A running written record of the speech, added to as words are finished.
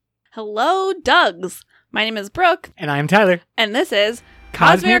Hello, Dougs. My name is Brooke. And I'm Tyler. And this is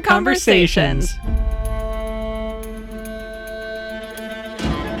Cosmere Conversations.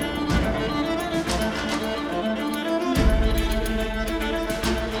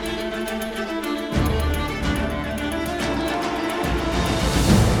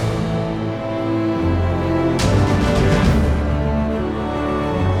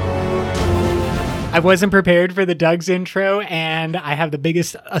 I wasn't prepared for the Doug's intro, and I have the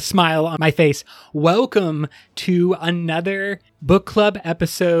biggest smile on my face. Welcome to another book club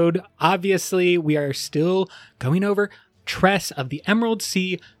episode. Obviously, we are still going over TES of the Emerald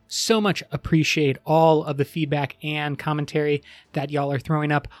Sea. So much appreciate all of the feedback and commentary that y'all are throwing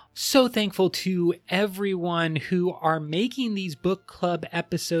up. So thankful to everyone who are making these book club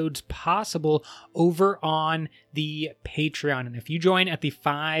episodes possible over on the Patreon. And if you join at the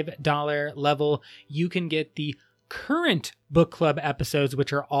 $5 level, you can get the current book club episodes,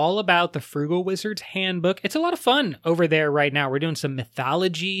 which are all about the Frugal Wizard's Handbook. It's a lot of fun over there right now. We're doing some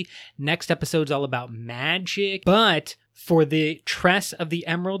mythology. Next episode's all about magic. But for the TES of the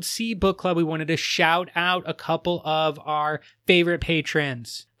Emerald Sea book club, we wanted to shout out a couple of our favorite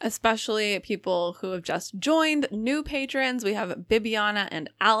patrons. Especially people who have just joined, new patrons. We have Bibiana and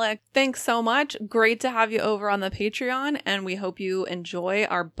Alec. Thanks so much. Great to have you over on the Patreon, and we hope you enjoy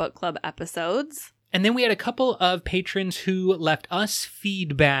our book club episodes. And then we had a couple of patrons who left us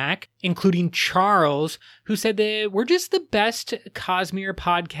feedback, including Charles, who said that we're just the best Cosmere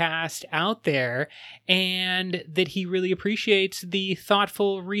podcast out there, and that he really appreciates the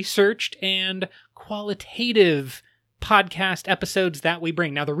thoughtful, researched, and qualitative podcast episodes that we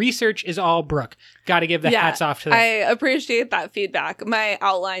bring. Now, the research is all Brooke. Got to give the hats off to that. I appreciate that feedback. My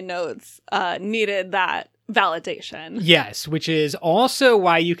outline notes needed that validation. Yes, which is also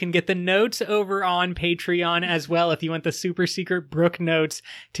why you can get the notes over on Patreon as well. If you want the super secret Brooke notes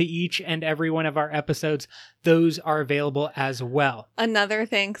to each and every one of our episodes, those are available as well. Another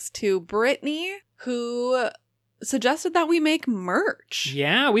thanks to Brittany, who suggested that we make merch.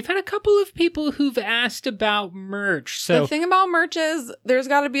 Yeah, we've had a couple of people who've asked about merch. So the thing about merch is there's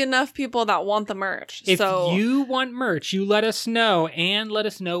got to be enough people that want the merch. If you want merch, you let us know, and let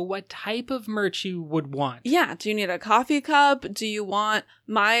us know what type of merch you would want. Yeah, do you need a coffee cup? Do you want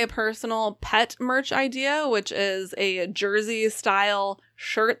my personal pet merch idea, which is a jersey style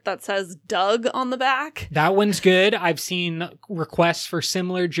shirt that says Doug on the back? That one's good. I've seen requests for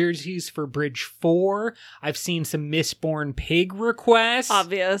similar jerseys for Bridge 4. I've seen some Mistborn Pig requests.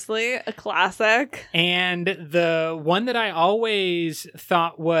 Obviously, a classic. And the one that I always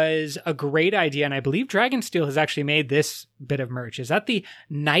thought was a great idea, and I believe Dragonsteel has actually made this bit of merch. Is that the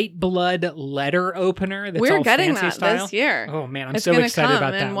Nightblood letter opener? That's We're all getting fancy that style? This year. Oh man, I'm so excited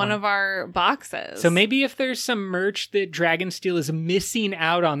about that. In one of our boxes. So maybe if there's some merch that Dragonsteel is missing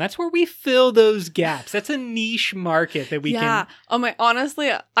out on, that's where we fill those gaps. That's a niche market that we can. Yeah. Oh my,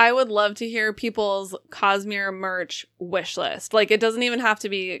 honestly, I would love to hear people's Cosmere merch wish list. Like, it doesn't even have to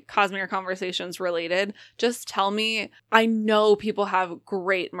be Cosmere Conversations related. Just tell me. I know people have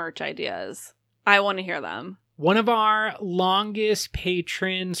great merch ideas. I want to hear them. One of our longest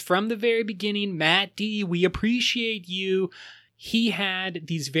patrons from the very beginning, Matt D, we appreciate you. He had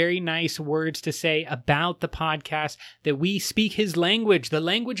these very nice words to say about the podcast, that we speak his language, the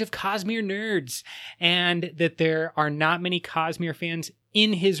language of Cosmere nerds, and that there are not many Cosmere fans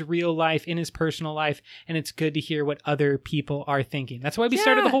in his real life, in his personal life, and it's good to hear what other people are thinking. That's why we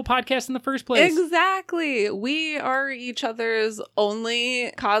started the whole podcast in the first place. Exactly. We are each other's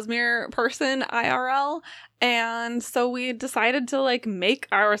only Cosmere person IRL, and so we decided to make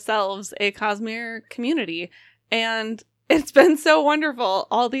ourselves a Cosmere community, and it's been so wonderful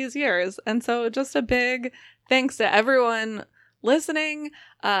all these years. And so just a big thanks to everyone listening,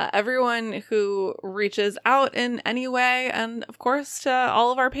 everyone who reaches out in any way, and of course to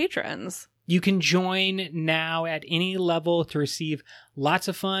all of our patrons. You can join now at any level to receive lots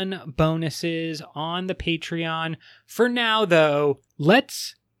of fun bonuses on the Patreon. For now, though,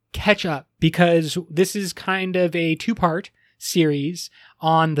 let's catch up, because this is kind of a two-part series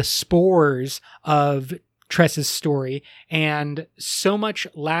on the Spores of TES's story, and so much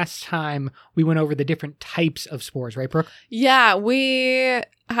last time we went over the different types of spores, right, Brooke? Yeah, we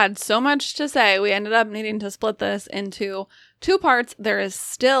had so much to say. We ended up needing to split this into two parts. There is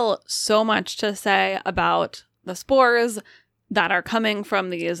still so much to say about the spores that are coming from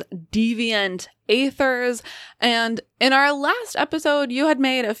these deviant aethers. And in our last episode, you had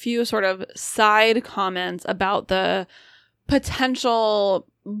made a few sort of side comments about the potential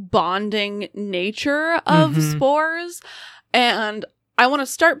bonding nature of spores. And I want to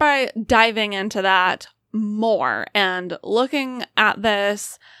start by diving into that more and looking at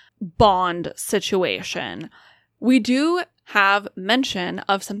this bond situation, we do have mention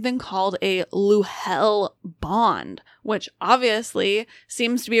of something called a Luhel bond, which obviously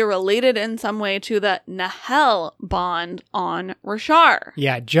seems to be related in some way to the Nahel bond on Rashar.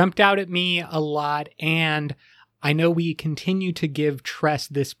 Yeah, it jumped out at me a lot, and I know we continue to give Tress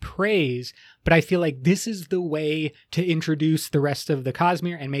this praise, but I feel like this is the way to introduce the rest of the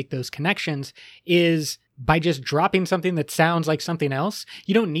Cosmere and make those connections, is by just dropping something that sounds like something else.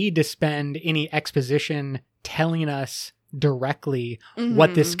 You don't need to spend any exposition telling us directly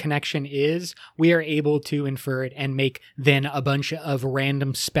what this connection is. We are able to infer it and make then a bunch of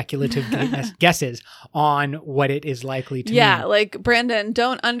random speculative guesses on what it is likely to mean. Like, Brandon,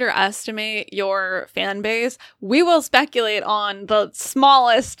 don't underestimate your fan base. We will speculate on the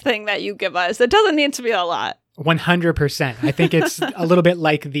smallest thing that you give us. It doesn't need to be a lot. 100%. I think it's a little bit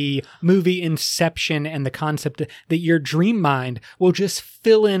like the movie Inception and the concept that your dream mind will just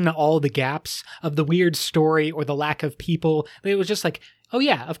fill in all the gaps of the weird story or the lack of people. It was just like, oh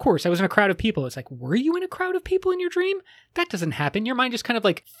yeah, of course, I was in a crowd of people. It's like, were you in a crowd of people in your dream? That doesn't happen. Your mind just kind of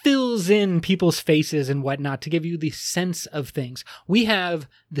like fills in people's faces and whatnot to give you the sense of things. We have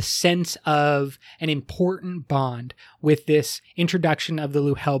the sense of an important bond with this introduction of the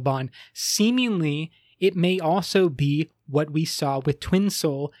Luhel bond. Seemingly, it may also be what we saw with Twin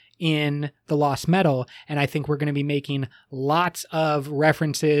Soul in The Lost Metal, and I think we're going to be making lots of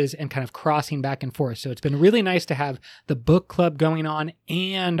references and kind of crossing back and forth. So it's been really nice to have the book club going on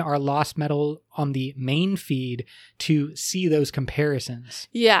and our Lost Metal on the main feed to see those comparisons.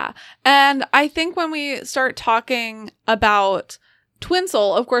 Yeah, and I think when we start talking about Twin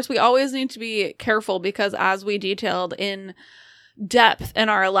Soul, of course, we always need to be careful because, as we detailed in depth in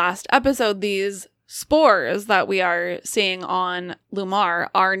our last episode, these spores that we are seeing on Lumar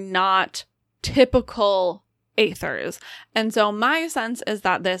are not typical aethers. And so my sense is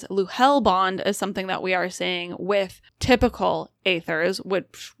that this Luhel bond is something that we are seeing with typical aethers,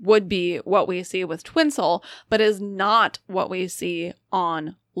 which would be what we see with Twin Soul, but is not what we see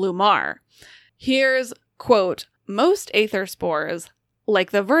on Lumar. Here's, quote, most aether spores,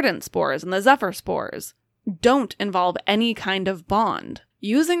 like the verdant spores and the zephyr spores, don't involve any kind of bond.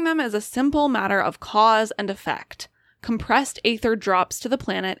 Using them is a simple matter of cause and effect. Compressed aether drops to the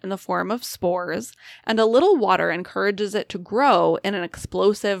planet in the form of spores, and a little water encourages it to grow in an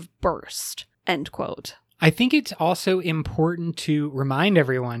explosive burst. End quote. I think it's also important to remind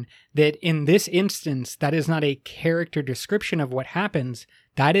everyone that in this instance, that is not a character description of what happens.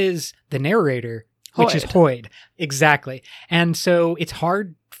 That is the narrator, which is Hoid. Exactly. And so it's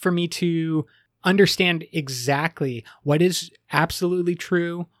hard for me to understand exactly what is absolutely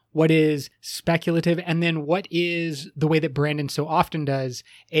true, what is speculative, and then what is the way that Brandon so often does,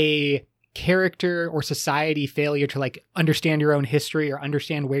 a character or society failure to like understand your own history or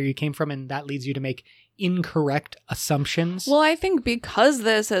understand where you came from, and that leads you to make incorrect assumptions. Well, I think because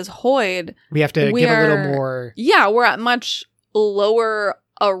this is Hoid, we have to give a little more. Yeah, we're at much lower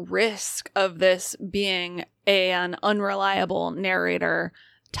a risk of this being an unreliable narrator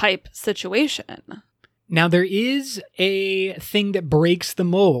type situation. Now, there is a thing that breaks the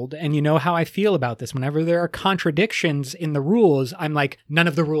mold, and you know how I feel about this. Whenever there are contradictions in the rules, I'm like, none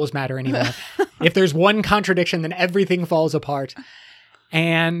of the rules matter anymore. If there's one contradiction, then everything falls apart.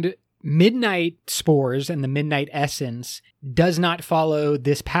 And Midnight Spores and the Midnight Essence does not follow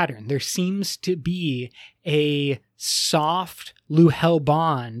this pattern. There seems to be a soft Luhel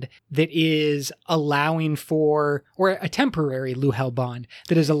bond that is allowing for, or a temporary Luhel bond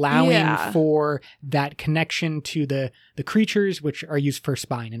that is allowing for that connection to the creatures which are used for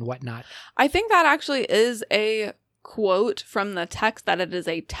spine and whatnot. I think that actually is a quote from the text, that it is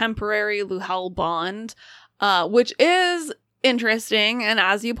a temporary Luhel bond, which is interesting. And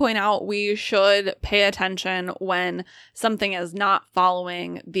as you point out, we should pay attention when something is not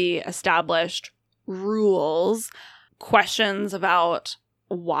following the established rules. Questions about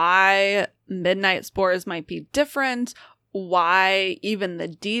why Midnight Spores might be different, why even the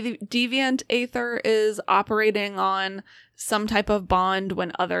deviant aether is operating on some type of bond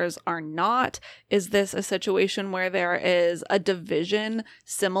when others are not. Is this a situation where there is a division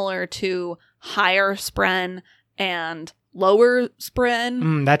similar to higher spren and lower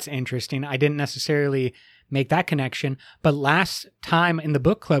spren? That's interesting. I didn't necessarily make that connection. But last time in the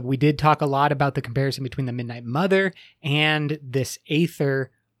book club, we did talk a lot about the comparison between the Midnight Mother and this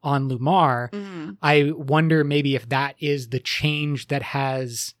aether on Lumar. I wonder maybe if that is the change that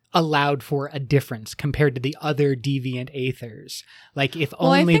has allowed for a difference compared to the other deviant aethers. Like if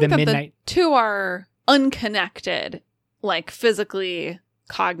only the Midnight... the two are unconnected, like physically,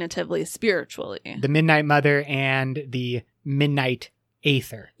 cognitively, spiritually. The Midnight Mother and the Midnight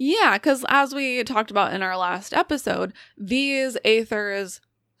aether. Yeah, because as we talked about in our last episode, these aethers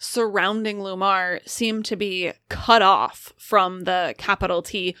surrounding Lumar seem to be cut off from the capital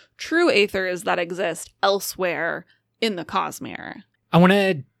T true aethers that exist elsewhere in the Cosmere. I want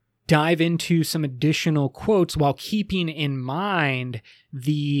to dive into some additional quotes while keeping in mind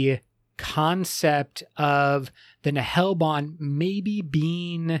the concept of the Nahelbon maybe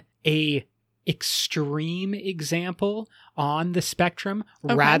being a extreme example on the spectrum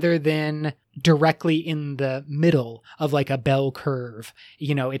rather than directly in the middle of like a bell curve.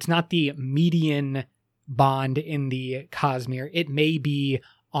 You know, it's not the median bond in the Cosmere. It may be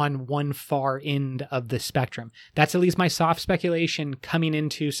on one far end of the spectrum. That's at least my soft speculation coming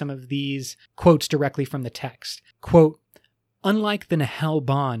into some of these quotes directly from the text. Quote, unlike the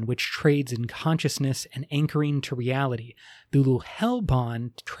Nahelbon, which trades in consciousness and anchoring to reality, the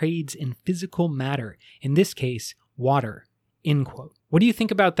Luhelbon trades in physical matter, in this case, water, end quote. What do you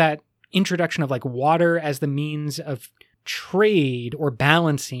think about that introduction of like water as the means of trade or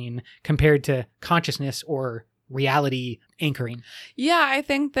balancing compared to consciousness or reality anchoring? Yeah, I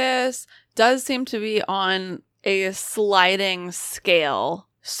think this does seem to be on a sliding scale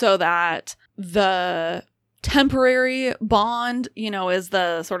so that the temporary bond, you know, is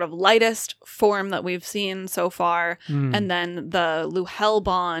the sort of lightest form that we've seen so far. And then the Luhel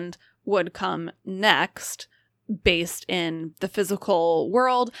bond would come next, based in the physical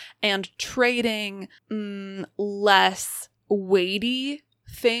world and trading less weighty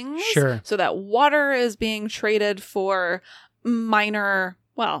things. Sure. So that water is being traded for minor,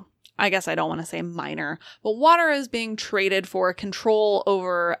 well, I guess I don't want to say minor, but water is being traded for control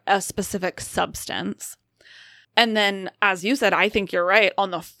over a specific substance. And then, as you said, I think you're right,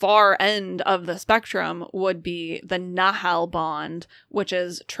 on the far end of the spectrum would be the Nahal bond, which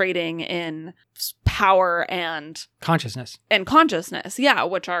is trading in power and consciousness. Yeah,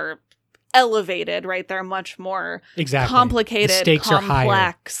 which are elevated, right? They're much more exactly complicated, the stakes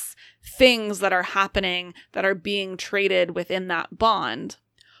complex things that are happening that are being traded within that bond,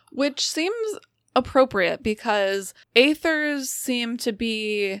 which seems appropriate because aethers seem to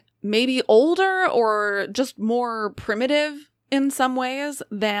be maybe older or just more primitive in some ways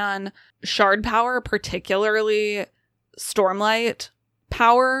than shard power, particularly stormlight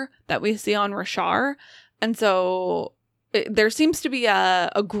power that we see on Rashar. And so there seems to be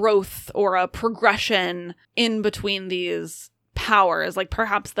a growth or a progression in between these powers. Like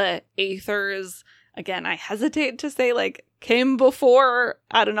perhaps the aethers, again, I hesitate to say like came before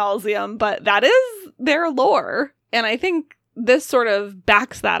Adonalsium, but that is their lore. And I think this sort of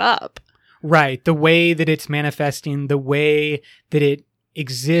backs that up. Right. The way that it's manifesting, the way that it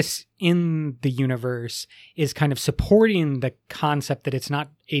exists in the universe is kind of supporting the concept that it's not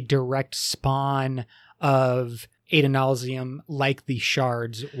a direct spawn of Adonalsium like the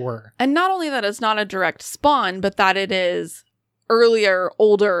shards were. And not only that it's not a direct spawn, but that it is earlier,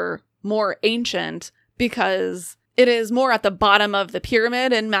 older, more ancient, because it is more at the bottom of the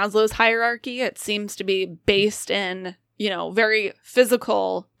pyramid in Maslow's hierarchy. It seems to be based in, you know, very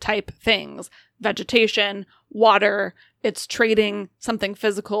physical type things. Vegetation, water. It's trading something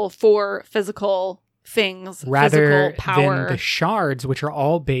physical for physical things, rather physical power. Than the shards, which are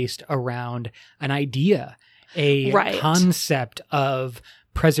all based around an idea. A concept of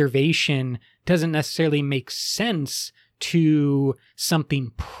preservation doesn't necessarily make sense to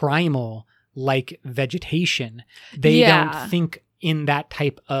something primal like vegetation. They don't think in that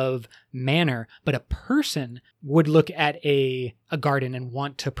type of manner, but a person would look at a garden and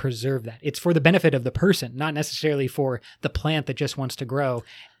want to preserve that. It's for the benefit of the person, not necessarily for the plant that just wants to grow.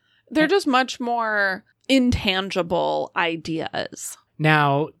 They're just much more intangible ideas.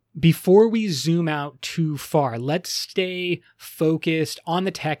 Now, before we zoom out too far, let's stay focused on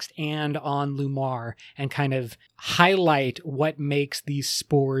the text and on Lumar and kind of highlight what makes these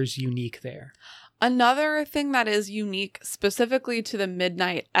spores unique there. Another thing that is unique specifically to the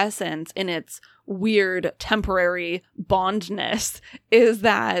Midnight Essence in its weird temporary bondness is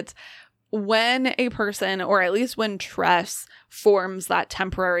that when a person, or at least when Tress forms that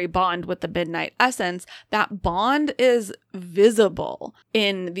temporary bond with the Midnight Essence, that bond is visible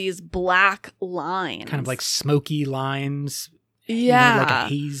in these black lines. Kind of like smoky lines. Yeah. Like a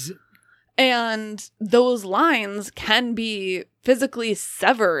haze. And those lines can be physically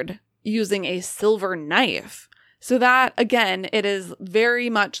severed using a silver knife. So that, again, it is very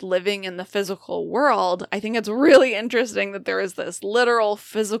much living in the physical world. I think it's really interesting that there is this literal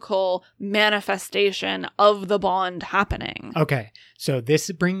physical manifestation of the bond happening. Okay, so this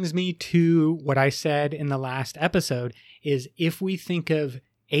brings me to what I said in the last episode, is if we think of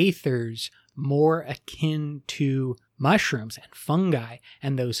aethers more akin to mushrooms and fungi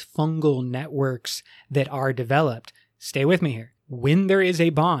and those fungal networks that are developed. Stay with me here. When there is a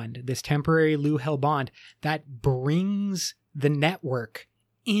bond, this temporary Lou-Hell bond, that brings the network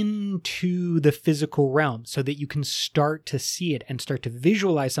into the physical realm so that you can start to see it and start to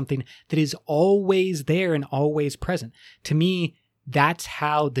visualize something that is always there and always present. To me, that's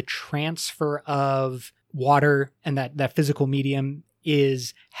how the transfer of water and that physical medium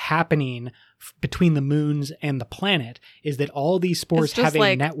is happening between the moons and the planet, is that all these spores have a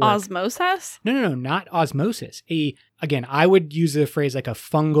like network. Osmosis? No, not osmosis. Again, I would use the phrase like a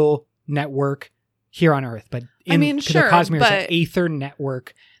fungal network here on Earth, but sure, the cosmere is but an aether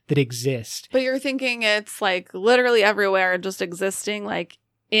network that exists. But you're thinking it's like literally everywhere, just existing like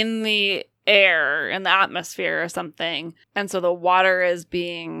in the air, in the atmosphere or something. And so the water is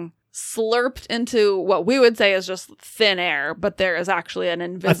being slurped into what we would say is just thin air, but there is actually an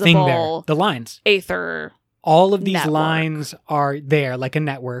invisible thing there. The lines. Aether. All of these network. lines are there like a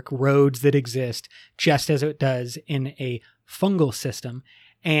network, roads that exist just as it does in a fungal system.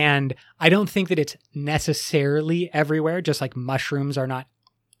 And I don't think that it's necessarily everywhere, just like mushrooms are not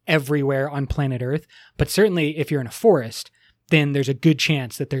everywhere on planet Earth. But certainly if you're in a forest, then there's a good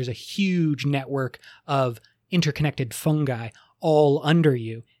chance that there's a huge network of interconnected fungi all under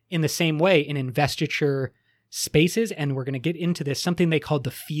you. In the same way, in investiture spaces, and we're going to get into this, something they called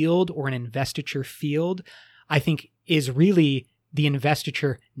the field or an investiture field, I think is really the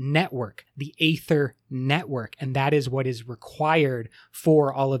investiture network, the aether network. And that is what is required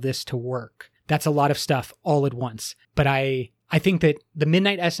for all of this to work. That's a lot of stuff all at once. But I think that the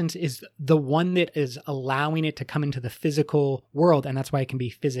midnight essence is the one that is allowing it to come into the physical world. And that's why it can be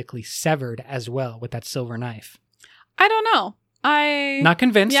physically severed as well with that silver knife. I don't know. Not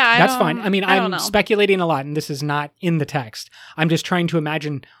convinced. Yeah, that's fine. I mean, I'm know. speculating a lot, and this is not in the text. I'm just trying to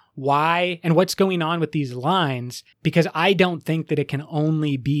imagine why and what's going on with these lines, because I don't think that it can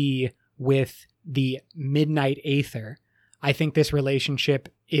only be with the midnight aether. I think this relationship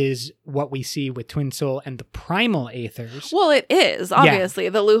is what we see with Twin Soul and the primal aethers. Well, it is, obviously.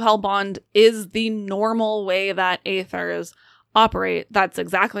 Yeah. The Lou-Hell bond is the normal way that aethers operate. That's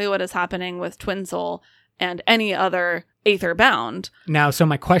exactly what is happening with Twin Soul and any other aether bound. Now, so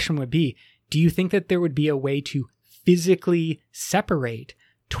my question would be, do you think that there would be a way to physically separate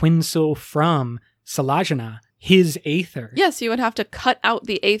Twin Soul from Salajana, his aether? Yes, you would have to cut out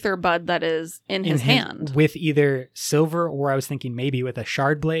the aether bud that is in his hand. With either silver, or I was thinking maybe with a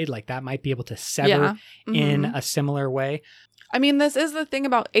shard blade, like that might be able to sever in a similar way. I mean, this is the thing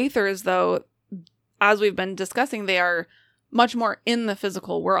about aethers, though. As we've been discussing, they are much more in the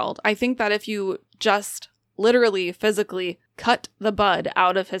physical world. I think that if you just literally physically cut the bud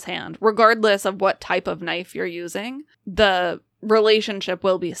out of his hand, regardless of what type of knife you're using, the relationship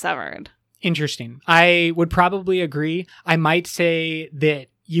will be severed. Interesting. I would probably agree. I might say that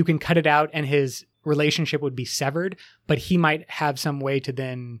you can cut it out and his relationship would be severed, but he might have some way to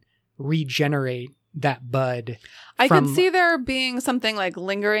then regenerate that bud. I could see there being something like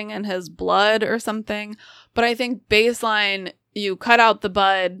lingering in his blood or something, but I think baseline, you cut out the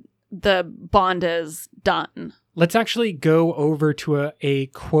bud, the bond is done. Let's actually go over to a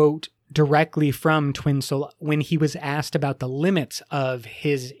quote directly from Twin Soul when he was asked about the limits of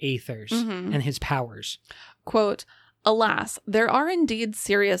his aethers and his powers. Quote, "Alas, there are indeed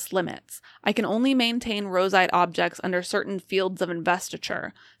serious limits. I can only maintain rosite objects under certain fields of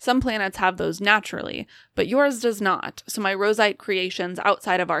investiture. Some planets have those naturally, but yours does not, so my rosite creations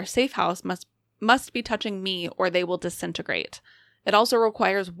outside of our safe house must be touching me or they will disintegrate. It also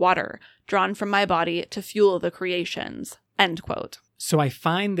requires water drawn from my body to fuel the creations." End quote. So I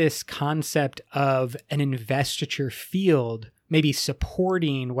find this concept of an investiture field maybe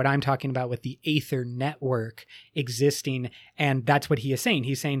supporting what I'm talking about with the aether network existing. And that's what he is saying.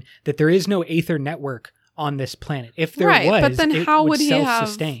 He's saying that there is no aether network on this planet. If there was, but then how would he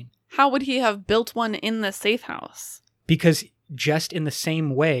self-sustain. How would he have built one in the safe house? Because just in the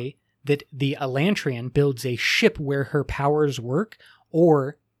same way that the Elantrian builds a ship where her powers work,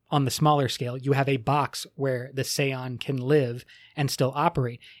 or on the smaller scale, you have a box where the Seon can live and still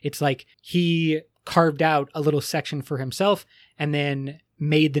operate. It's like he carved out a little section for himself and then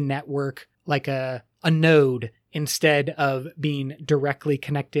made the network like a node instead of being directly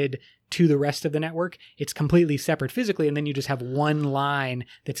connected to the rest of the network. It's completely separate physically, and then you just have one line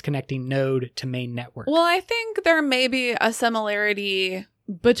that's connecting node to main network. Well, I think there may be a similarity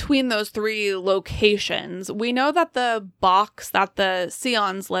between those three locations. We know that the box that the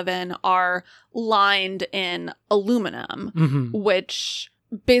Seons live in are lined in aluminum, which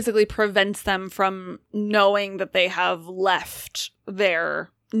basically prevents them from knowing that they have left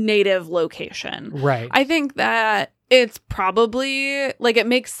their native location. Right. I think that it's probably, like, it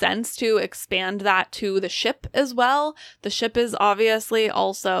makes sense to expand that to the ship as well. The ship is obviously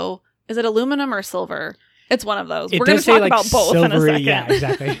also, is it aluminum or silver? It's one of those. We're going to talk about both in a second. Yeah,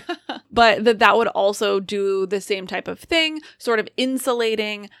 exactly. But that would also do the same type of thing, sort of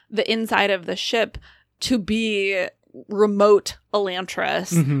insulating the inside of the ship to be remote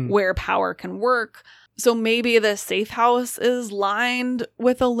Elantris where power can work. So maybe the safe house is lined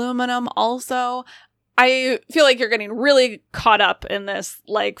with aluminum also. I feel like you're getting really caught up in this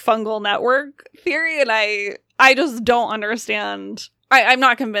like fungal network theory, and I just don't understand. I'm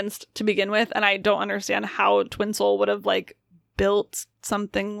not convinced to begin with, and I don't understand how Twin Soul would have like built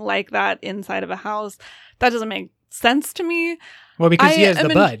something like that inside of a house. That doesn't make sense to me. Well, because he has the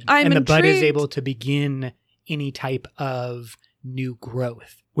bud, and the intrigued. bud is able to begin any type of new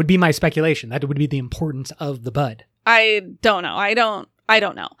growth. Would be my speculation. That would be the importance of the bud. I don't know. I don't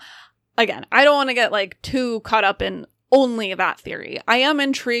know. Again, I don't want to get like too caught up in only that theory. I am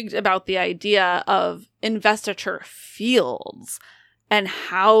intrigued about the idea of investiture fields and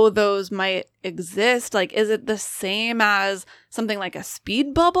how those might exist. Like, is it the same as something like a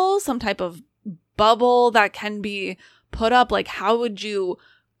speed bubble, some type of bubble that can be put up? Like, how would you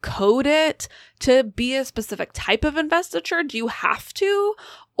code it to be a specific type of investiture? Do you have to?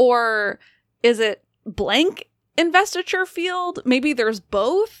 Or is it blank investiture field? Maybe there's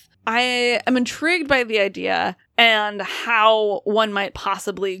both. I am intrigued by the idea and how one might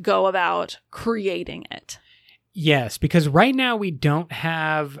possibly go about creating it. Yes, because right now we don't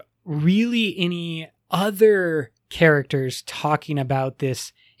have really any other characters talking about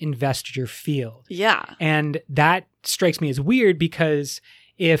this investiture field. Yeah. And that strikes me as weird because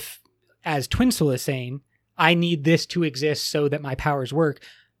if, as Twin Soul is saying, I need this to exist so that my powers work,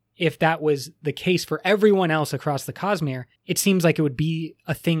 if that was the case for everyone else across the Cosmere, it seems like it would be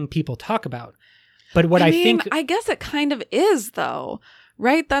a thing people talk about. But what I think... I guess it kind of is, though,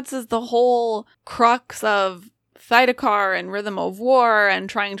 right? That's the whole crux of Thydakar and Rhythm of War and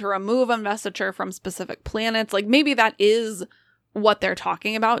trying to remove investiture from specific planets. Like, maybe that is what they're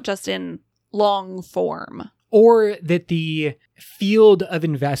talking about, just in long form. Or that the field of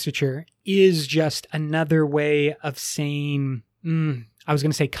investiture is just another way of saying... I was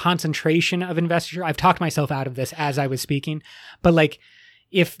going to say concentration of investiture. I've talked myself out of this as I was speaking. But like,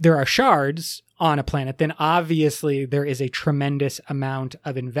 if there are shards on a planet, then obviously there is a tremendous amount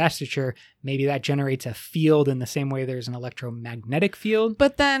of investiture. Maybe that generates a field in the same way there's an electromagnetic field.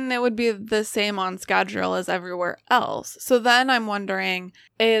 But then it would be the same on Scadrial as everywhere else. So then I'm wondering,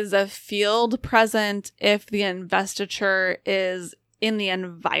 is a field present if the investiture is in the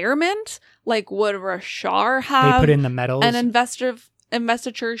environment? Like, would Rashar have they put in the metals an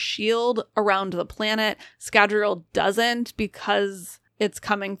investiture shield around the planet? Scadrial doesn't because it's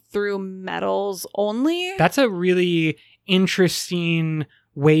coming through metals only. That's a really interesting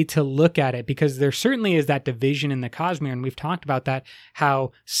way to look at it, because there certainly is that division in the Cosmere, and we've talked about that,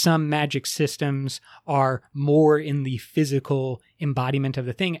 how some magic systems are more in the physical embodiment of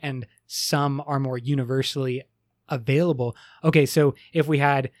the thing and some are more universally available. Okay, so if we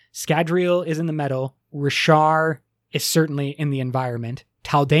had Scadrial is in the metal, Rashar is certainly in the environment.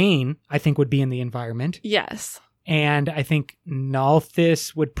 Taldane, I think, would be in the environment. Yes. And I think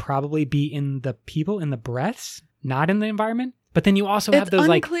Nalthis would probably be in the people, in the breaths, not in the environment. But then you also have those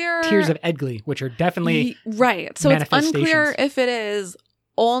unclear, like Tears of Edgley, which are definitely right. So it's unclear if it is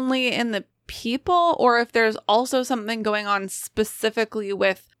only in the people or if there's also something going on specifically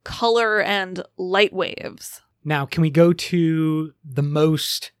with color and light waves. Now, can we go to the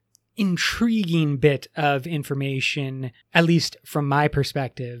most intriguing bit of information, at least from my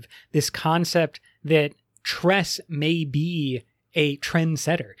perspective, this concept that Tress may be a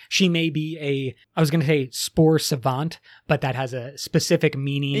trendsetter. She may be I was going to say spore savant, but that has a specific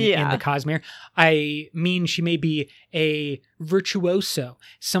meaning in the Cosmere. I mean, she may be a virtuoso,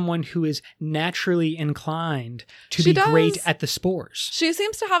 someone who is naturally inclined to be great at the spores. She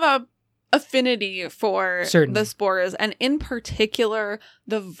seems to have a affinity for the spores, and in particular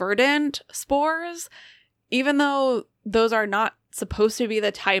the verdant spores, even though those are not supposed to be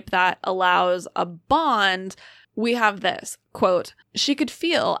the type that allows a bond. We have this quote: "She could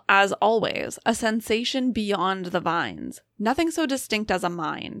feel, as always, a sensation beyond the vines, nothing so distinct as a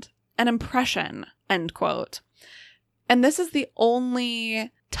mind, an impression," end quote. And this is the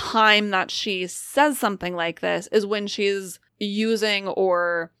only time that she says something like this is when she's using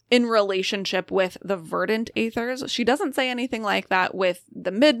or in relationship with the verdant aethers. She doesn't say anything like that with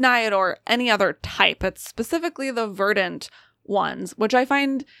the midnight or any other type. It's specifically the verdant ones, which I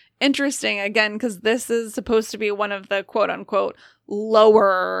find interesting, again, because this is supposed to be one of the quote-unquote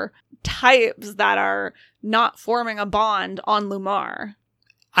lower types that are not forming a bond on Lumar.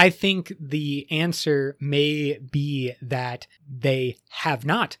 I think the answer may be that they have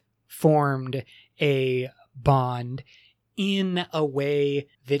not formed a bond in a way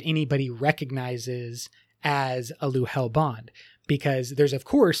that anybody recognizes as a Luhel bond. Because there's, of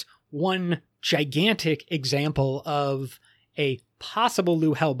course, one gigantic example of a possible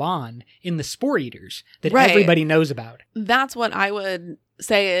Luhel bond in the Spore Eaters that everybody knows about. That's what I would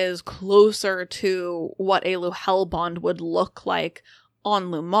say is closer to what a Luhel bond would look like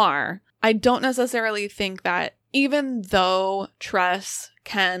on Lumar. I don't necessarily think that, even though Tress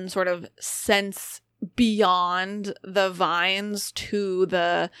can sort of sense beyond the vines to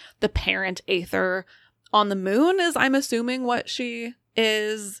the parent Aether on the moon, is I'm assuming what she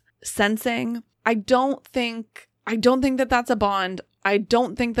is sensing. I don't think that that's a bond. I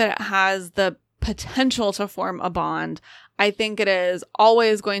don't think that it has the potential to form a bond. I think it is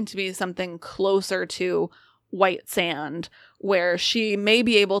always going to be something closer to white sand, where she may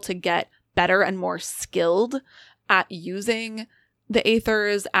be able to get better and more skilled at using the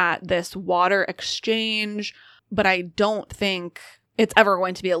Aethers at this water exchange, but I don't think it's ever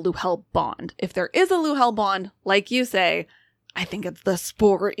going to be a Luhel bond. If there is a Luhel bond, like you say, I think it's the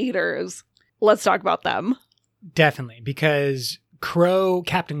Spore Eaters. Let's talk about them. Definitely, because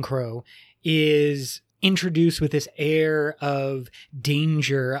Captain Crow is introduced with this air of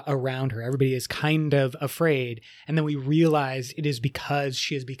danger around her. Everybody is kind of afraid. And then we realize it is because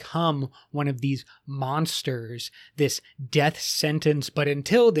she has become one of these monsters, this death sentence, but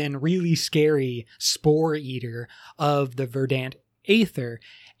until then, really scary Spore Eater of the Verdant Aether.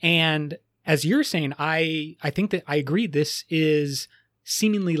 And as you're saying, I think that I agree. This is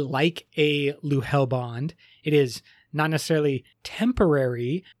seemingly like a Luhel bond. It is not necessarily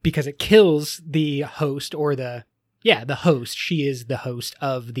temporary because it kills the host or the host. She is the host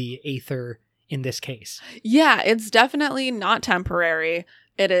of the Aether in this case. Yeah, it's definitely not temporary.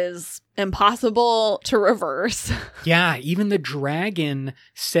 It is impossible to reverse. Yeah, even the dragon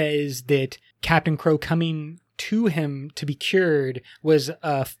says that Captain Crow coming to him to be cured was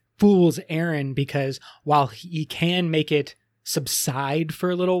a fool's errand, because while he can make it subside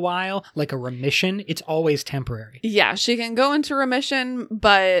for a little while, like a remission, it's always temporary. Yeah, she can go into remission,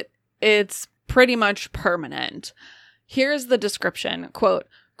 but it's pretty much permanent. Here's the description. Quote,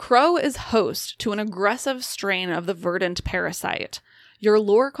 Crow is host to an aggressive strain of the verdant parasite. Your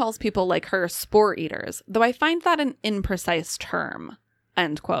lore calls people like her Spore Eaters, though I find that an imprecise term.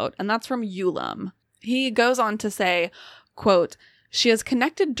 End quote. And that's from Ulam. He goes on to say, quote, she is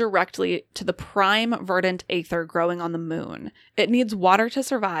connected directly to the prime verdant Aether growing on the moon. It needs water to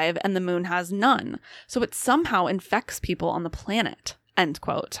survive, and the moon has none, so it somehow infects people on the planet. End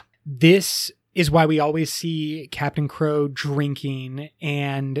quote. This is why we always see Captain Crow drinking,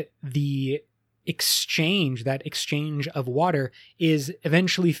 and the exchange of water is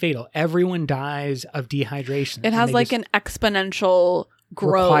eventually fatal. Everyone dies of dehydration. It has like an exponential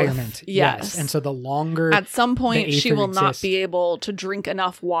growth requirement. Yes. And so the longer at some point she will not be able to drink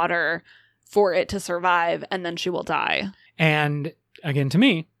enough water for it to survive, and then she will die. And again, to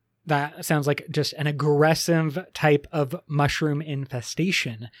me, that sounds like just an aggressive type of mushroom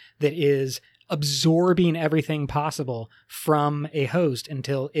infestation that is absorbing everything possible from a host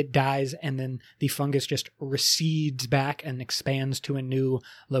until it dies, and then the fungus just recedes back and expands to a new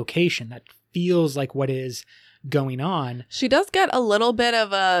location. That feels like what is going on. She does get a little bit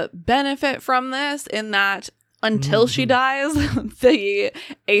of a benefit from this in that until she dies, the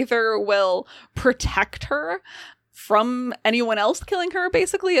Aether will protect her from anyone else killing her.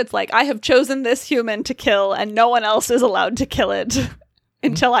 Basically, it's like, I have chosen this human to kill and no one else is allowed to kill it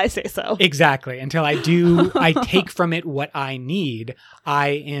until I say so. Exactly. Until I take from it what I need, I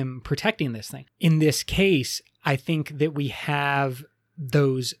am protecting this thing. In this case, I think that we have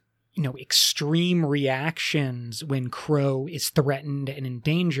those extreme reactions when Crow is threatened and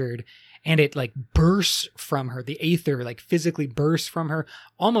endangered, and it like bursts from her. The Aether like physically bursts from her,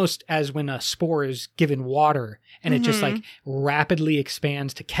 almost as when a spore is given water, and it just like rapidly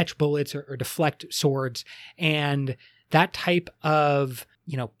expands to catch bullets or deflect swords. And that type of,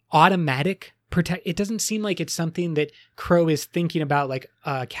 automatic protect, it doesn't seem like it's something that Crow is thinking about, like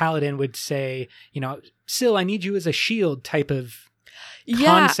Kaladin would say, Syl, I need you as a shield type of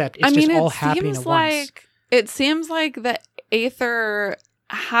concept. It's just all happening at once. It seems like the Aether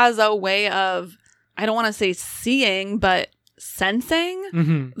has a way of, I don't want to say seeing, but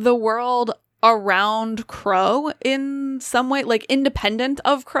sensing the world around Crow in some way, like independent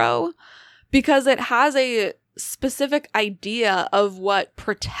of Crow, because it has a specific idea of what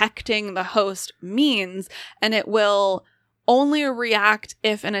protecting the host means, and it will only react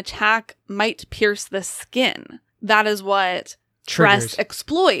if an attack might pierce the skin. That is what TES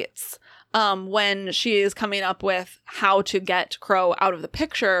exploits when she is coming up with how to get Crow out of the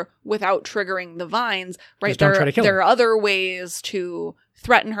picture without triggering the vines. Right? There are other ways to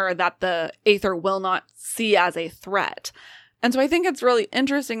threaten her that the Aether will not see as a threat. And so I think it's really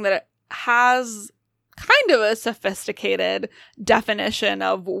interesting that it has kind of a sophisticated definition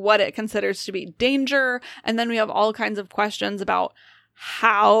of what it considers to be danger. And then we have all kinds of questions about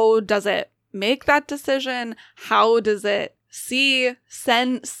how does it make that decision? How does it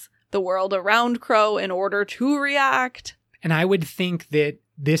sense the world around Crow in order to react? And I would think that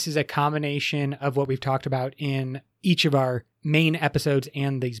this is a combination of what we've talked about in each of our main episodes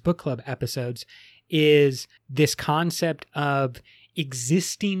and these book club episodes, is this concept of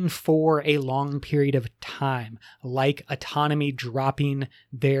existing for a long period of time, like autonomy dropping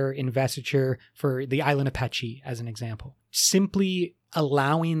their investiture for the island of Pachi as an example. Simply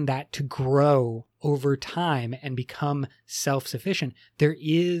allowing that to grow over time and become self-sufficient. There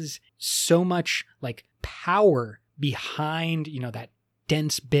is so much like power behind, that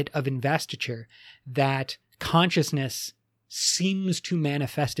dense bit of investiture that consciousness seems to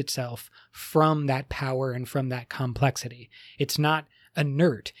manifest itself from that power and from that complexity. It's not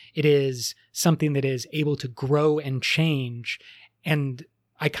inert. It is something that is able to grow and change. And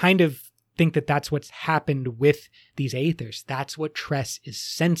I kind of think that that's what's happened with these Aethers. That's what TES is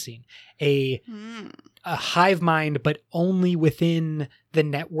sensing. A hive mind, but only within the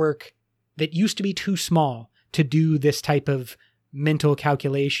network that used to be too small to do this type of mental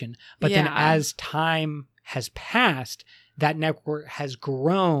calculation. But then as time has passed, that network has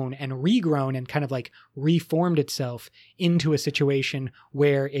grown and regrown and kind of like reformed itself into a situation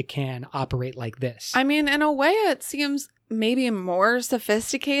where it can operate like this. I mean, in a way, it seems maybe more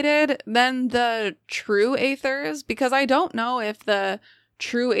sophisticated than the true Aethers, because I don't know if the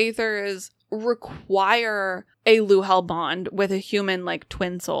true Aethers require a Luhel bond with a human like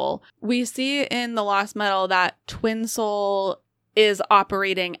Twin Soul. We see in the Lost Metal that Twin Soul is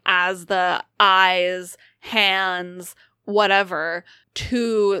operating as the eyes, hands, whatever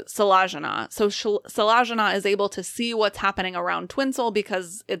to Selajana. So Selajana is able to see what's happening around Twin Soul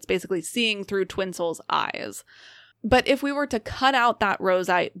because it's basically seeing through Twin Soul's eyes. But if we were to cut out that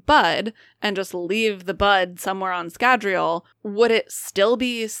roseite bud and just leave the bud somewhere on Scadrial, would it still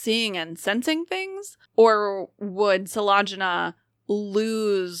be seeing and sensing things? Or would Selajana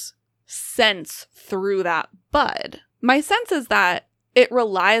lose sense through that bud? My sense is that it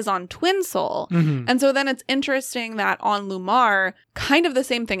relies on Twin Soul. Mm-hmm. And so then it's interesting that on Lumar, kind of the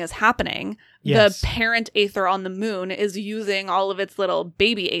same thing is happening. Yes. The parent Aether on the moon is using all of its little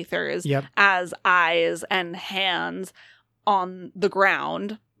baby Aethers as eyes and hands on the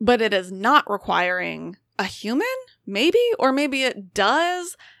ground. But it is not requiring a human? Maybe? Or maybe it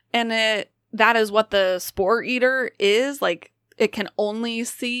does. And that is what the Spore Eater is. Like, it can only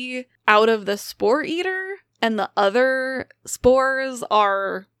see out of the Spore Eater. And the other spores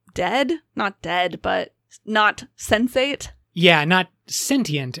are dead. Not dead, but not sensate. Yeah, not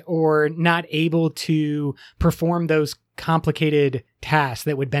sentient or not able to perform those complicated tasks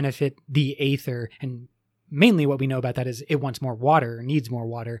that would benefit the Aether. And mainly what we know about that is it wants more water, or needs more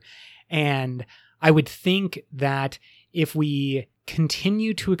water. And I would think that if we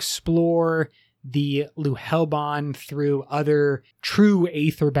continue to explore the Luhelbon through other true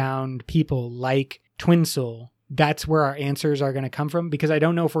Aether-bound people like Twin Soul, that's where our answers are going to come from, because I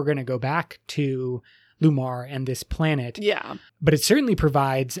don't know if we're going to go back to Lumar and this planet. Yeah. But it certainly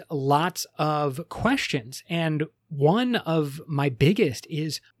provides lots of questions. And one of my biggest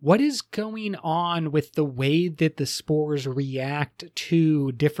is, what is going on with the way that the spores react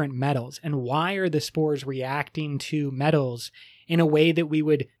to different metals? And why are the spores reacting to metals in a way that we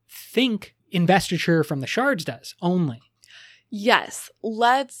would think investiture from the shards does only? Yes,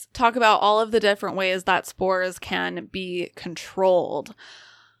 let's talk about all of the different ways that spores can be controlled.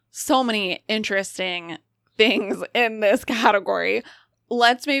 So many interesting things in this category.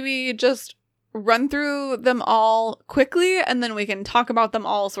 Let's maybe just run through them all quickly, and then we can talk about them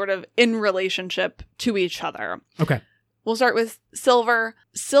all sort of in relationship to each other. Okay. We'll start with silver.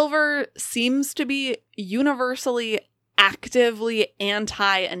 Silver seems to be universally actively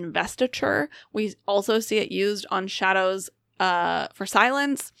anti-investiture. We also see it used on shadows for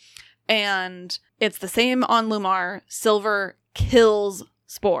silence, and it's the same on Lumar. Silver kills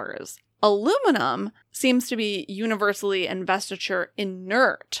spores. Aluminum seems to be universally investiture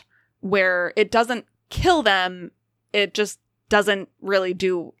inert, where it doesn't kill them, it just doesn't really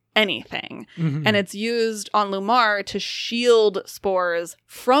do anything. And it's used on Lumar to shield Spores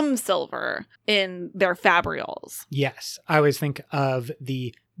from silver in their fabrials. Yes. I always think of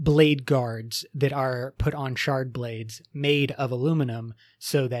the blade guards that are put on shard blades made of aluminum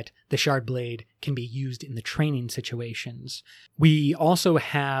so that the shard blade can be used in the training situations. We also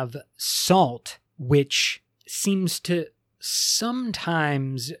have salt, which seems to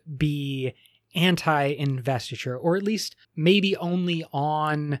sometimes be anti-investiture, or at least maybe only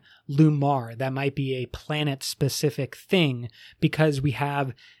on Lumar. That might be a planet-specific thing, because we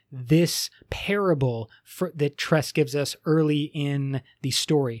have this parable that Tress gives us early in the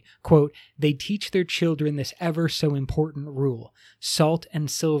story. Quote, "They teach their children this ever so important rule. Salt and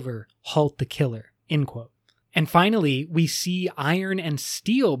silver halt the killer." End quote. And finally, we see iron and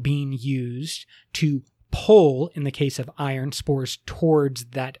steel being used to pull, in the case of iron, spores towards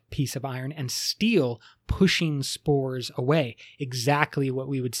that piece of iron, and steel pushing spores away. Exactly what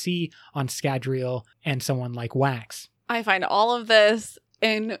we would see on Scadrial and someone like Wax. I find all of this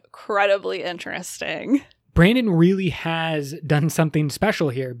incredibly interesting. Brandon really has done something special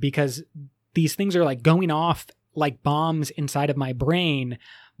here, because these things are like going off like bombs inside of my brain,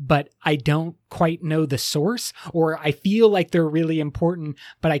 but I don't quite know the source, or I feel like they're really important,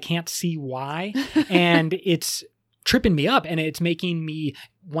 but I can't see why. And it's tripping me up, and it's making me,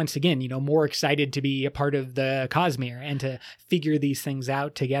 once again, more excited to be a part of the Cosmere and to figure these things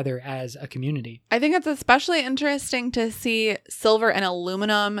out together as a community. I think it's especially interesting to see silver and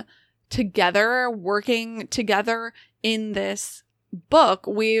aluminum together, working together in this book.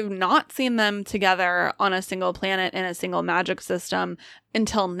 We've not seen them together on a single planet in a single magic system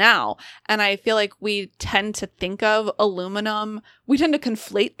until now. And I feel like we tend to think of aluminum, we tend to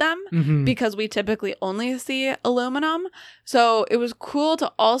conflate them because we typically only see aluminum. So it was cool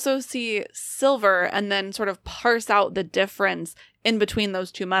to also see silver and then sort of parse out the difference in between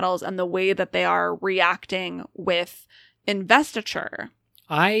those two metals and the way that they are reacting with investiture.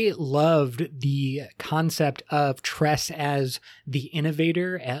 I loved the concept of Tress as the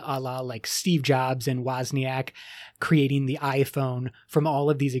innovator, a la like Steve Jobs and Wozniak creating the iPhone from all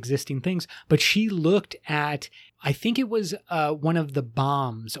of these existing things. But she looked at, I think it was one of the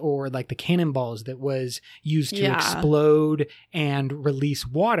bombs or like the cannonballs that was used to explode and release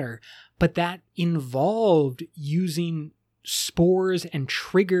water. But that involved using spores and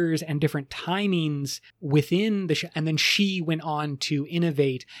triggers and different timings within the and then she went on to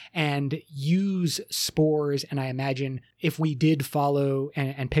innovate and use spores. And I imagine if we did follow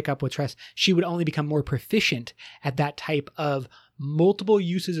and pick up with Tress, she would only become more proficient at that type of multiple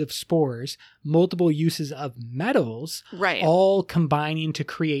uses of spores, multiple uses of metals, right, all combining to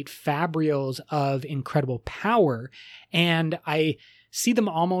create fabrials of incredible power. And I see them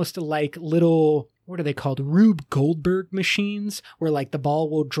almost like little, what are they called? Rube Goldberg machines, where like the ball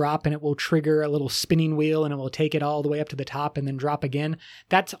will drop and it will trigger a little spinning wheel and it will take it all the way up to the top and then drop again.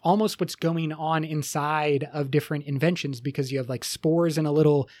 That's almost what's going on inside of different inventions, because you have like spores in a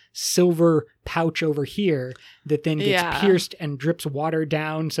little silver pouch over here that then gets pierced and drips water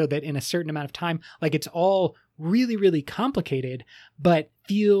down so that in a certain amount of time, like it's all really, really complicated, but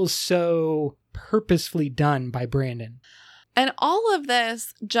feels so purposefully done by Brandon. And all of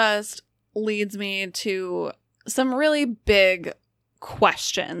this just leads me to some really big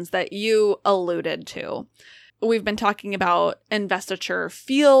questions that you alluded to. We've been talking about investiture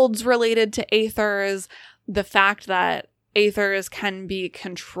fields related to aethers, the fact that aethers can be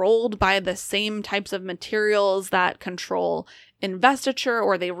controlled by the same types of materials that control investiture,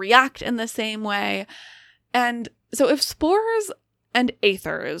 or they react in the same way. And so if spores and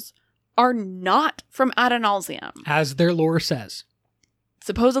aethers are not from Adonalsium, as their lore says,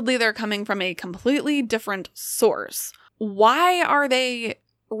 supposedly they're coming from a completely different source, why are they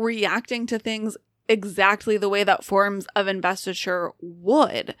reacting to things exactly the way that forms of investiture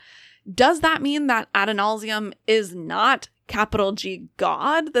would? Does that mean that Adonalsium is not capital G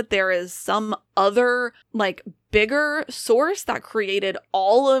God, that there is some other like bigger source that created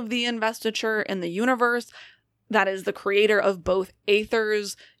all of the investiture in the universe, that is the creator of both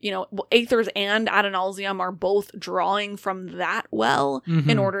aethers? Aethers and Adonalsium are both drawing from that well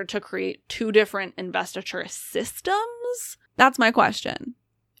in order to create two different investiture systems? That's my question.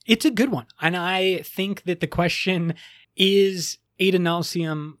 It's a good one. And I think that the question is,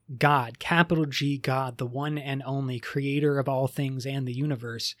 Adonalsium God, capital G God, the one and only creator of all things and the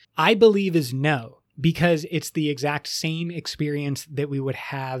universe? I believe is no. Because it's the exact same experience that we would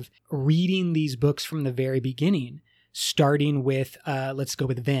have reading these books from the very beginning, starting with, let's go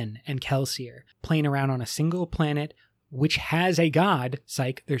with Vin and Kelsier, playing around on a single planet which has a god,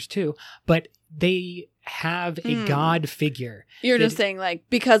 psych, there's two, but they have a god figure. You're just saying, like,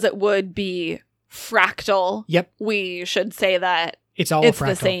 because it would be fractal, yep, we should say that it's fractal.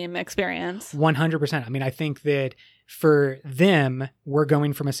 The same experience. 100%. I mean, I think that for them, we're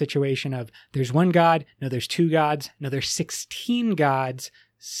going from a situation of there's one god, no, there's two gods, no, there's 16 gods.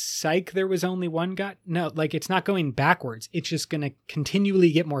 Psych, there was only one god. No, like, it's not going backwards. It's just going to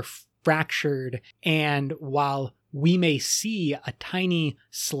continually get more fractured. And while we may see a tiny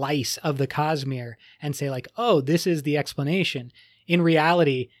slice of the Cosmere and say, like, oh, this is the explanation, in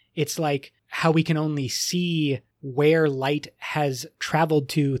reality, it's like how we can only see where light has traveled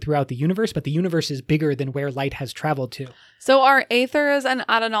to throughout the universe, but the universe is bigger than where light has traveled to. So are Aethers and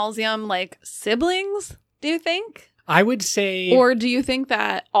Adonalsium like siblings, do you think? I would say... Or do you think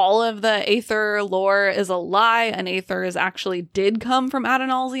that all of the Aether lore is a lie and Aethers actually did come from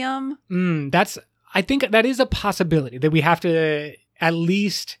Adonalsium? I think that is a possibility, that we have to at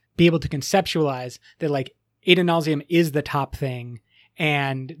least be able to conceptualize that, like, Adonalsium is the top thing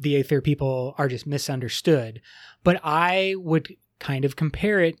and the Aether people are just misunderstood. But I would kind of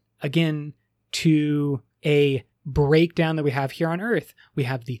compare it, again, to a breakdown that we have here on Earth. We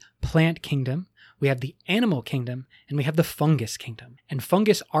have the plant kingdom, we have the animal kingdom, and we have the fungus kingdom. And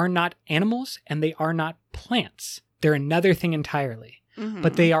fungus are not animals, and they are not plants. They're another thing entirely. Mm-hmm.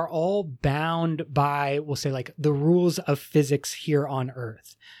 But they are all bound by, we'll say, like, the rules of physics here on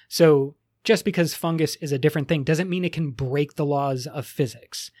Earth. So just because fungus is a different thing doesn't mean it can break the laws of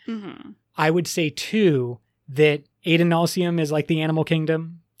physics. Mm-hmm. I would say, too, that Adonalsium is like the animal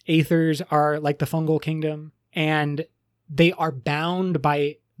kingdom. Aethers are like the fungal kingdom. And they are bound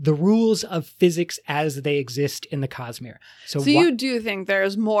by the rules of physics as they exist in the Cosmere. So you do think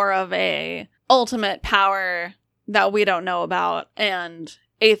there's more of a ultimate power that we don't know about, and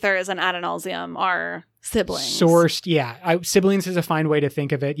Aethers and Adonalsium are siblings. Sourced, yeah. Siblings is a fine way to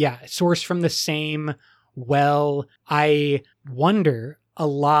think of it. Yeah, sourced from the same well. I wonder a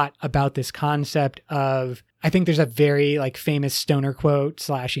lot about this concept of, I think there's a very, like, famous stoner quote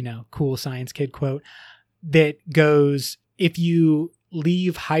 / cool science kid quote that goes, if you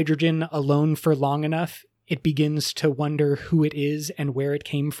leave hydrogen alone for long enough, it begins to wonder who it is and where it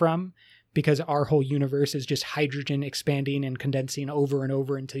came from, because our whole universe is just hydrogen expanding and condensing over and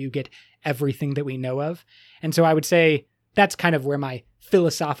over until you get everything that we know of. And so I would say that's kind of where my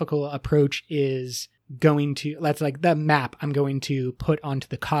philosophical approach is going to, that's like the map I'm going to put onto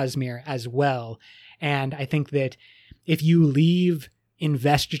the Cosmere as well. And I think that if you leave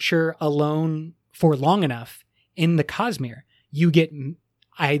investiture alone for long enough in the Cosmere, you get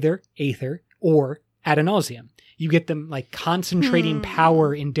either Aether or Adonalsium. You get them, like, concentrating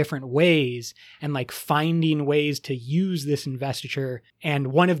power in different ways and, like, finding ways to use this investiture. And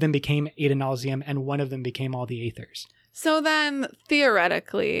one of them became Adonalsium and one of them became all the Aethers. So then,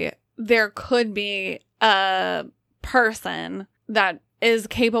 theoretically, there could be a person that is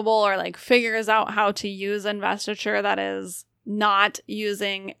capable or, like, figures out how to use investiture that is not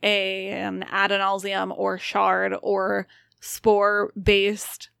using an Adonalsium or shard or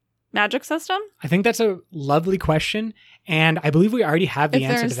spore-based magic system? I think that's a lovely question, and I believe we already have the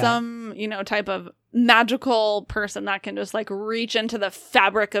answer to that. If there's some, type of magical person that can just, like, reach into the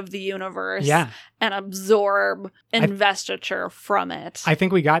fabric of the universe and absorb investiture from it. I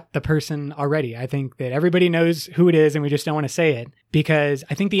think we got the person already. I think that everybody knows who it is, and we just don't want to say it, because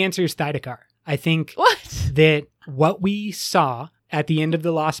I think the answer is Thydakar. I think that what we saw at the end of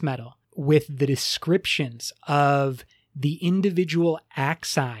the Lost Metal with the descriptions of the individual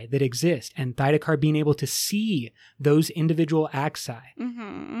axi that exist, and Thydakar being able to see those individual axi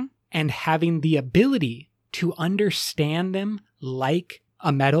and having the ability to understand them like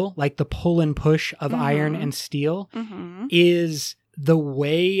a metal, like the pull and push of iron and steel, is the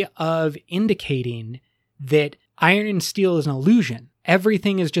way of indicating that iron and steel is an illusion.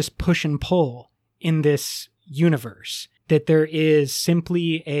 Everything is just push and pull in this universe. That there is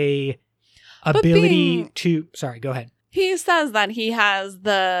simply a ability to... Sorry, go ahead. He says that he has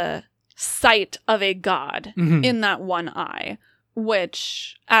the sight of a god in that one eye,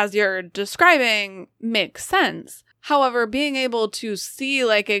 which, as you're describing, makes sense. However, being able to see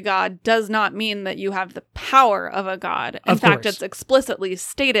like a god does not mean that you have the power of a god. In fact, it's explicitly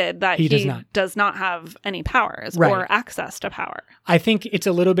stated that he does not have any powers or access to power. I think it's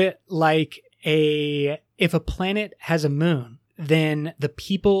a little bit like if a planet has a moon, then the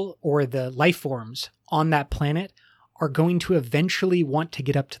people or the life forms on that planet are going to eventually want to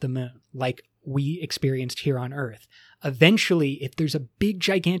get up to the moon, like we experienced here on Earth. Eventually, if there's a big,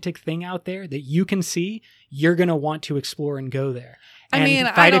 gigantic thing out there that you can see, you're going to want to explore and go there. And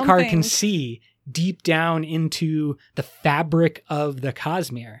Thydakar can see deep down into the fabric of the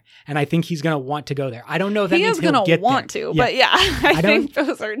Cosmere. And I think he's going to want to go there. I don't know if that means he'll get there. He is going to want to, but yeah, I think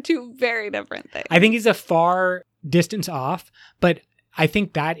those are two very different things. I think he's a far distance off, but I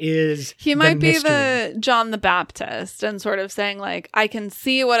think that is he might be mystery. The John the Baptist and sort of saying like, I can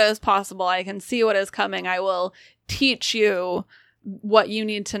see what is possible. I can see what is coming. I will teach you what you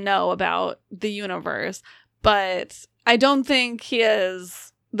need to know about the universe. But I don't think he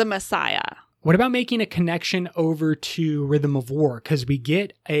is the Messiah. What about making a connection over to Rhythm of War? Because we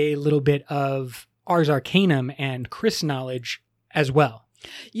get a little bit of Ars Arcanum and Chris knowledge as well.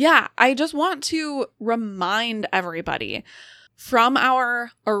 Yeah, I just want to remind everybody from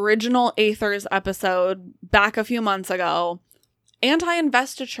our original Aethers episode back a few months ago,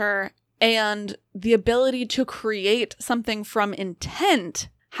 anti-investiture and the ability to create something from intent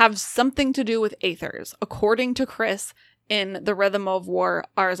have something to do with Aethers, according to Chris in the Rhythm of War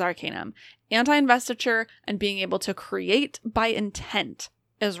Ars Arcanum. Anti-investiture and being able to create by intent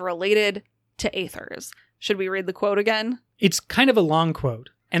is related to Aethers. Should we read the quote again? It's kind of a long quote.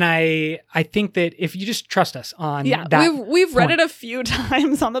 And I think that if you just trust us on that we've read it a few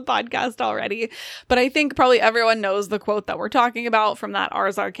times on the podcast already, but I think probably everyone knows the quote that we're talking about from that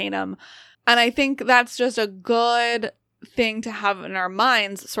Ars Arcanum. And I think that's just a good thing to have in our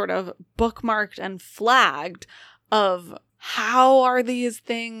minds, sort of bookmarked and flagged, of how are these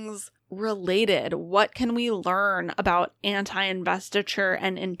things related? What can we learn about anti-investiture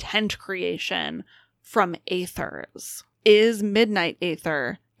and intent creation from Aethers? Is Midnight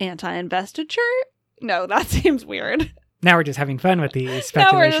Aether anti-investiture? No, that seems weird. Now we're just having fun with the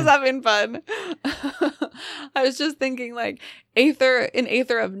speculation. Now we're just having fun. I was just thinking like Aether, in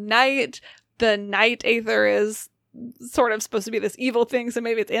Aether of Night, the Night Aether is sort of supposed to be this evil thing, so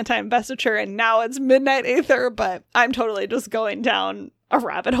maybe it's anti-investiture, and now it's Midnight Aether, but I'm totally just going down a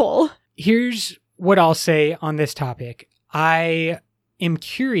rabbit hole. Here's what I'll say on this topic. I am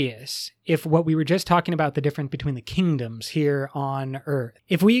curious if what we were just talking about, the difference between the kingdoms here on Earth,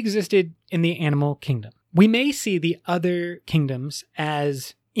 if we existed in the animal kingdom, we may see the other kingdoms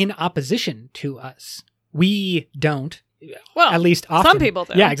as in opposition to us. We don't. Well, at least often. Some people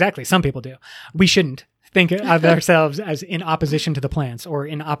do. Yeah, exactly. Some people do. We shouldn't think of ourselves as in opposition to the plants or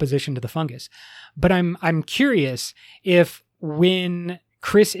in opposition to the fungus. But I'm curious if when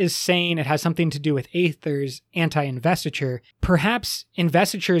Chris is saying it has something to do with Aether's anti-investiture, perhaps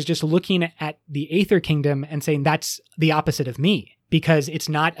investiture is just looking at the Aether kingdom and saying that's the opposite of me, because it's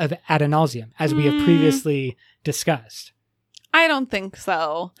not of ad nauseam, as we have previously discussed. I don't think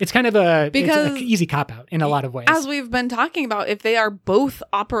so. It's kind of an easy cop-out in a lot of ways. As we've been talking about, if they are both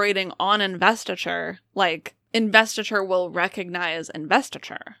operating on investiture, like, investiture will recognize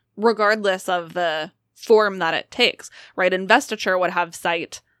investiture, regardless of the form that it takes, right? Investiture would have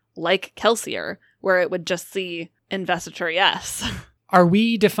sight like Kelsier, where it would just see investiture, yes. Are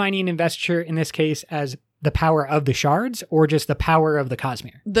we defining investiture in this case as the power of the shards or just the power of the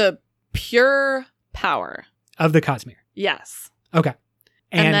Cosmere? The pure power. Of the Cosmere? Yes. Okay.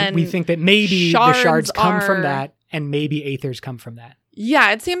 And we think that maybe the shards come from that, and maybe Aethers come from that.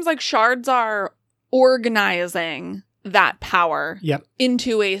 Yeah, it seems like shards are organizing that power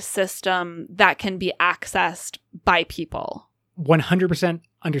into a system that can be accessed by people. 100%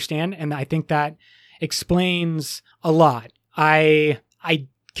 understand, and I think that explains a lot. I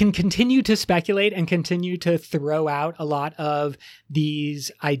can continue to speculate and continue to throw out a lot of these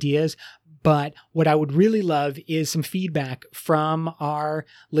ideas, but what I would really love is some feedback from our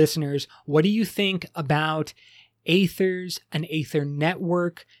listeners. What do you think about Aethers, an Aether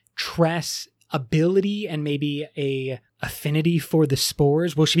network, TES ability, and maybe a affinity for the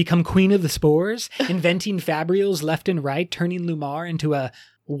spores? Will she become queen of the spores, inventing fabrials left and right, turning Lumar into a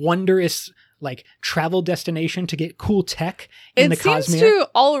wondrous travel destination to get cool tech in the Cosmere? It seems to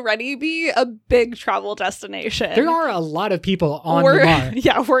already be a big travel destination. There are a lot of people on Lumar.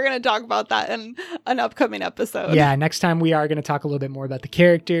 Yeah, we're going to talk about that in an upcoming episode. Yeah, next time we are going to talk a little bit more about the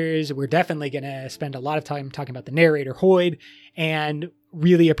characters. We're definitely going to spend a lot of time talking about the narrator, Hoyd, and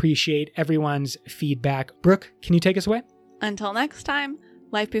really appreciate everyone's feedback. Brooke, can you take us away? Until next time,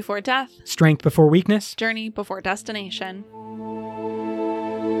 life before death, strength before weakness, journey before destination.